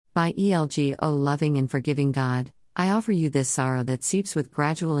By ELG. O loving and forgiving God, I offer you this sorrow that seeps with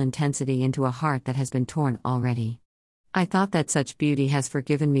gradual intensity into a heart that has been torn already. I thought that such beauty has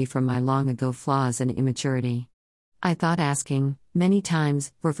forgiven me from my long ago flaws and immaturity. I thought asking, many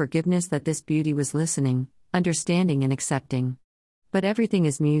times, for forgiveness that this beauty was listening, understanding and accepting. But everything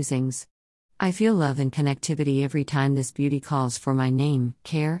is musings. I feel love and connectivity every time this beauty calls for my name,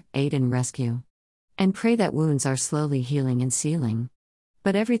 care, aid and rescue. And pray that wounds are slowly healing and sealing.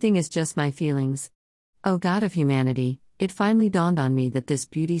 But everything is just my feelings. O God of humanity, it finally dawned on me that this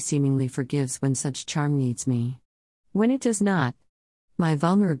beauty seemingly forgives when such charm needs me. When it does not, my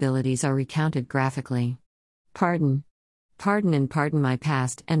vulnerabilities are recounted graphically. Pardon. Pardon and pardon my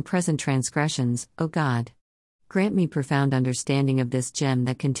past and present transgressions, O God. Grant me profound understanding of this gem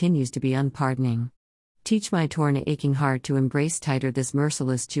that continues to be unpardoning. Teach my torn, aching heart to embrace tighter this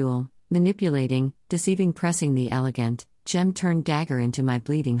merciless jewel, manipulating, deceiving, pressing the elegant, gem-turned dagger into my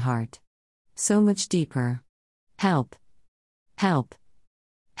bleeding heart. So much deeper. Help. Help.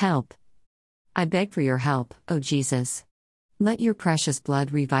 Help. I beg for your help, O Jesus. Let your precious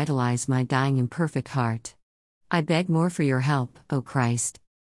blood revitalize my dying imperfect heart. I beg more for your help, O Christ.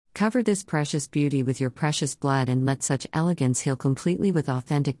 Cover this precious beauty with your precious blood and let such elegance heal completely with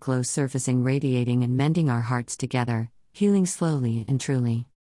authentic glow surfacing, radiating and mending our hearts together, healing slowly and truly.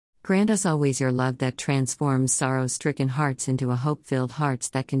 Grant us always your love that transforms sorrow-stricken hearts into a hope-filled hearts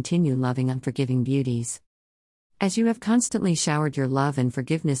that continue loving unforgiving beauties. As you have constantly showered your love and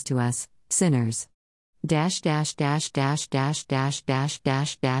forgiveness to us, sinners.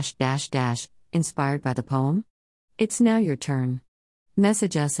 Inspired by the poem? It's now your turn.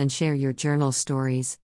 Message us and share your journal stories.